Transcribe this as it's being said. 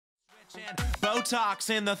Botox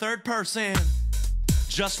in the third person.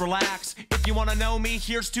 Just relax. If you wanna know me,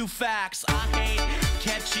 here's two facts. I hate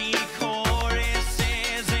catchy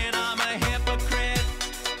choruses and I'm a hypocrite.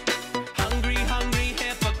 Hungry, hungry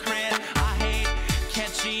hypocrite. I hate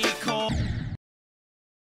catchy choruses.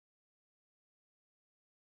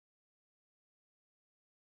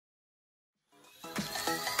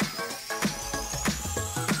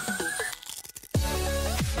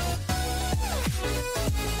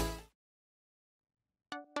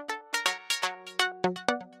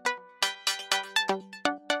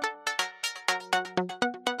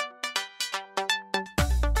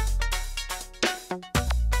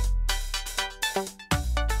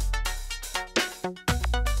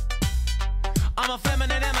 I'm a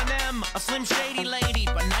feminine M&M, a slim shady lady,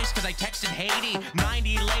 but nice cause I texted Haiti.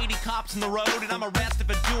 90 lady cops in the road and I'm arrested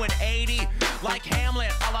for doing 80. Like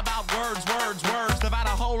Hamlet, all about words, words, words. Divide a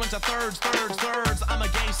hole into thirds, thirds, thirds. I'm a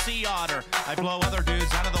gay sea otter. I blow other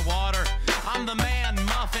dudes out of the water. I'm the man,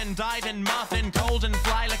 muffin, diving muffin, cold and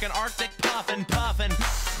fly like an Arctic puffin, puffin.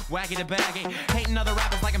 Wacky to baggy, hating other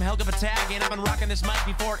rappers like I'm Helga Patagin. I've been rocking this mic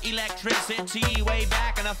before electricity, way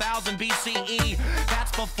back in 1000 BCE.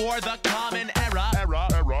 That's before the common era. Era.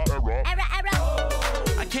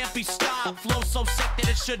 I can't be stopped, flow so sick that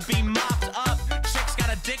it should be mopped up. Chick's got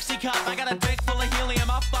a Dixie cup, I got a dick full of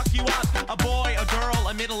helium, I'll fuck you up. A boy, a girl,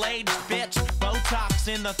 a middle-aged bitch. Botox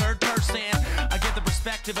in the third person. I give the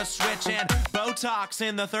perspective a switch and Botox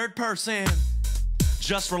in the third person.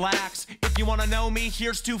 Just relax. If you wanna know me,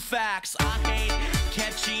 here's two facts. I hate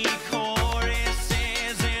catchy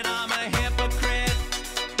choruses and I'm a hypocrite.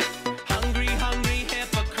 Hungry, hungry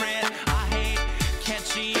hypocrite. I hate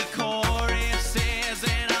catchy choruses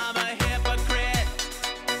and I'm a hypocrite.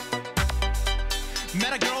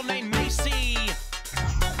 Met a girl named Macy.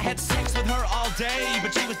 I had sex with her all day,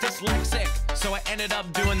 but she was dyslexic, so I ended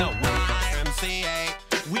up doing the YMCA.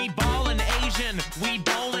 We ballin' Asian, we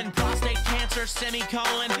bowlin', prostate cancer,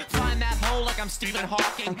 semicolon. Find that hole like I'm Stephen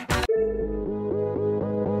Hawking.